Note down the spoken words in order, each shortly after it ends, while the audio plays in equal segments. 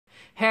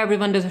Hey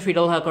everyone, this is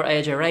Friedel Hacker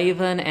Aja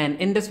Raven, and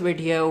in this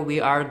video we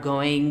are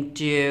going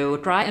to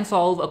try and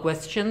solve a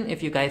question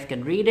if you guys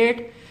can read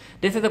it.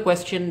 This is a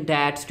question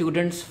that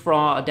students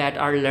that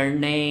are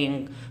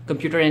learning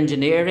computer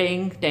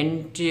engineering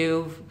tend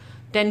to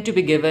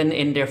be given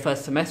in their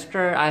first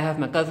semester. I have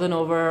my cousin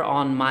over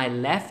on my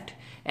left,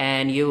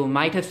 and you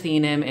might have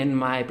seen him in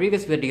my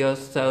previous videos.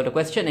 So the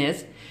question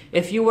is,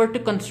 if you were to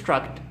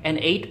construct an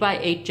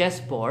 8x8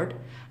 chessboard,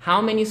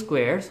 how many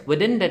squares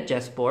within that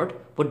chessboard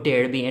would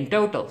there be in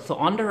total? So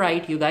on the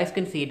right, you guys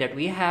can see that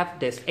we have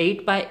this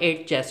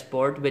 8x8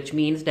 chessboard, which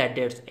means that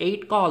there's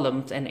 8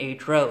 columns and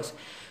 8 rows.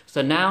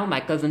 So now my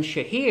cousin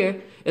Shahir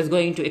is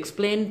going to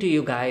explain to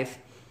you guys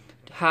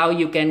how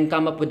you can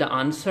come up with the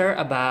answer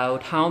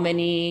about how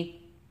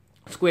many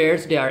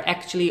squares there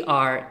actually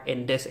are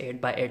in this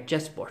 8x8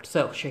 chessboard.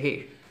 So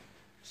Shahir.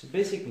 So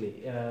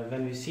basically,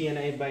 when we see an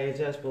 8x8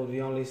 chessboard,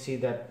 we only see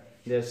that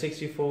there are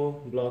 64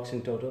 blocks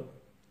in total.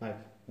 Like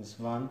it's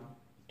 1,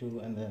 2,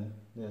 and then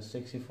there's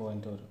 64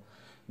 in total.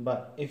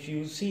 But if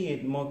you see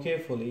it more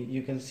carefully,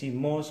 you can see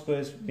more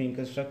squares being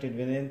constructed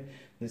within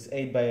this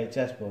 8x8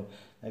 chessboard.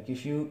 Like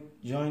if you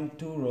join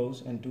 2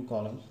 rows and 2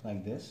 columns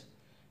like this,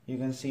 you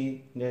can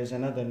see there's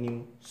another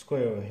new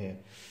square over here.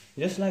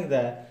 Just like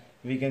that,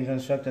 we can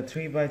construct a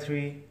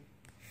 3x3,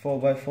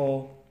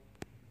 4x4,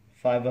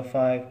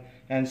 5x5,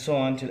 and so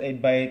on till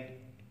 8x8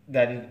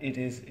 that it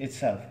is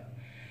itself.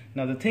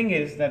 Now the thing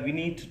is that we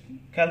need to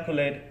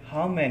calculate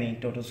how many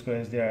total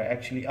squares there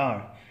actually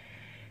are.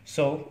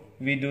 So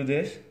we do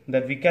this,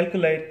 that we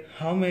calculate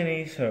how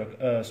many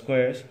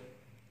squares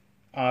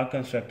are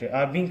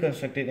being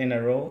constructed in a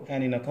row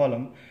and in a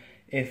column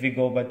if we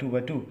go by 2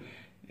 by 2.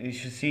 You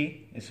should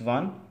see it's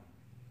 1,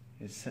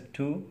 it's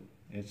 2,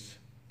 it's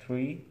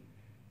 3,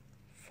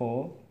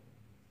 4,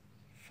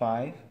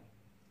 5,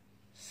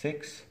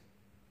 6,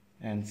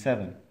 and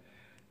 7.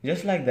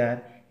 Just like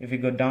that, if we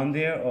go down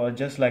there, or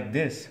just like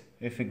this,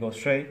 if we go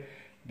straight,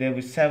 there will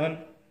be 7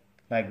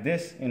 like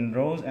this in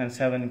rows and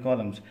 7 in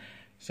columns.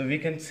 So we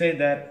can say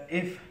that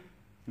if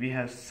we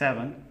have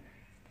 7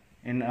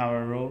 in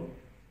our row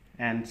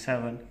and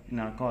 7 in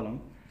our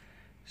column,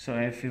 so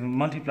if we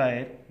multiply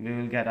it, we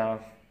will get our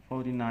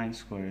 49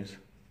 squares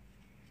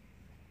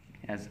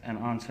as an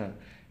answer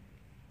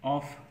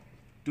of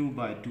 2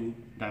 by 2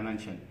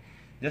 dimension.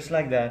 Just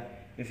like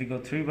that, if we go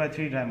 3 by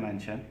 3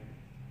 dimension,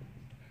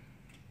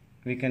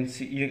 we can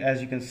see, as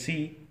you can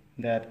see,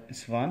 that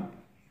it's 1.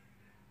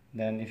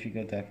 Then if you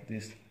go like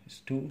this, it's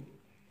 2.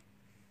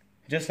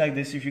 Just like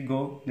this, if you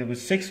go, there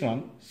was 6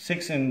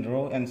 in the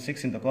row and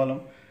 6 in the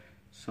column.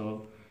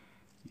 So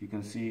you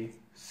can see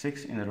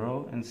 6 in the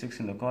row and 6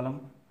 in the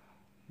column.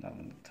 That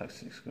will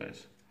 36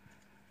 squares.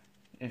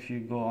 If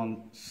you go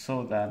on,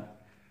 so that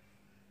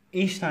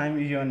each time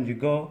you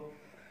go,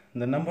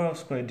 the number of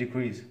squares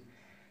decrease.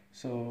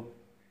 So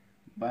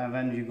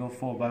when you go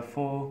 4 by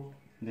 4,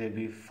 there will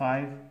be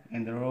 5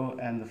 in the row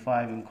and the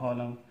 5 in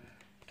column,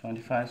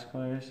 25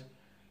 squares.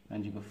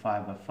 And you go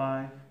 5 by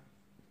 5.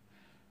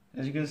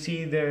 As you can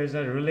see, there is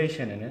a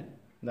relation in it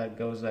that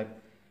goes like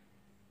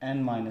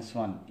n minus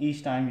 1.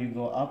 Each time you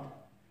go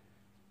up,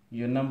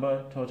 your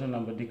total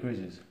number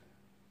decreases.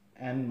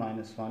 N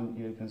minus 1,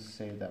 you can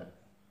say that.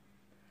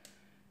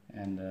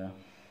 And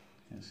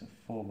it's a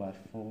 4 by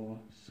 4,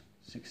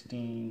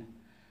 16.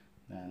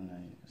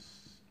 Then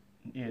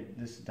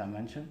this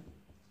dimension.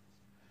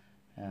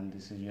 And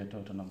this is your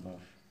total number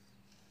of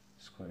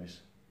squares.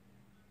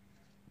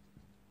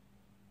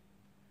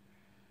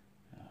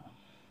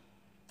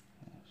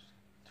 That's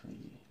 3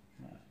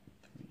 by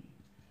 3.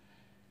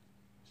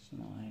 It's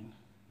 9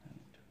 and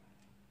 2.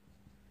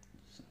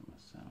 7 by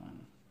 7.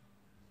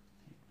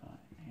 8 by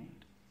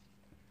 8.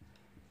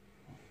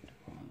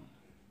 1,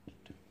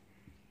 2.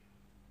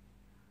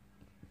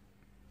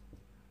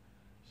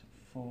 So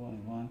 4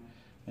 and 1.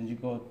 When you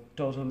go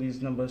total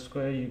these numbers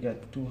square, you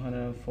get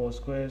 204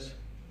 squares.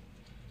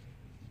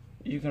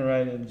 You can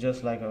write it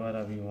just like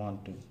whatever you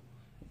want to.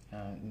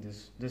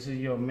 This is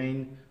your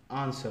main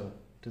answer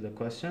to the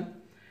question.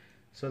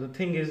 So the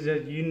thing is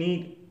that you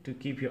need to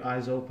keep your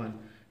eyes open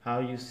how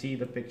you see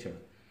the picture.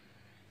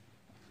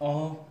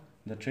 All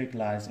the trick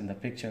lies in the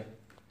picture.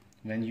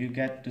 When you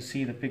get to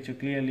see the picture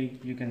clearly,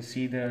 you can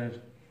see the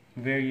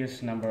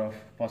various number of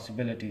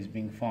possibilities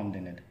being formed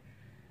in it.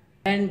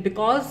 And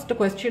because the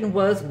question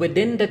was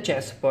within the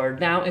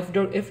chessboard, now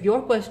if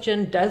your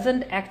question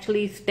doesn't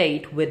actually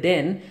state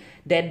within,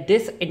 that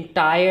this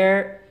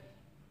entire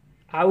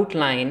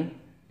outline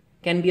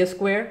can be a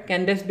square,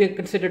 can this be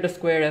considered a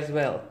square as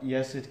well?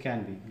 Yes, it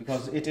can be,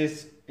 because it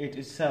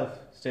itself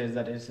says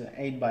that it's an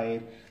 8 by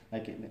 8,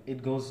 like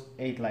it goes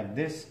 8 like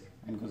this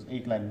and goes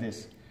 8 like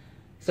this.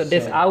 So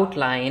this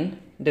outline,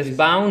 this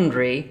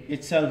boundary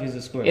itself is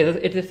a square.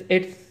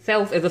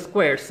 Itself is a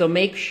square. So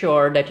make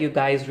sure that you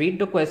guys read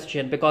the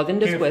question, because in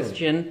this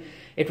question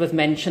it was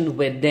mentioned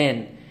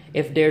within.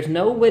 If there's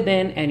no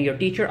within and your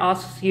teacher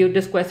asks you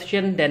this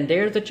question, then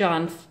there's a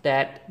chance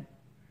that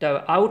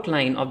the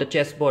outline of the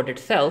chessboard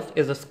itself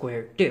is a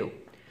square too.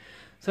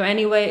 So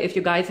anyway, if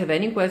you guys have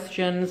any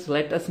questions,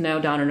 let us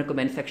know down in the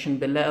comment section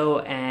below.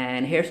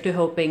 And here's to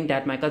hoping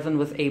that my cousin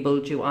was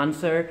able to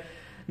answer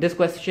this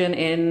question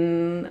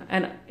in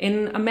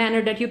a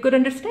manner that you could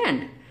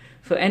understand.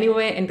 So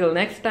anyway, until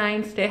next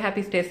time, stay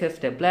happy, stay safe,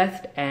 stay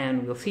blessed,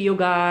 and we'll see you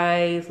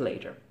guys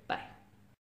later.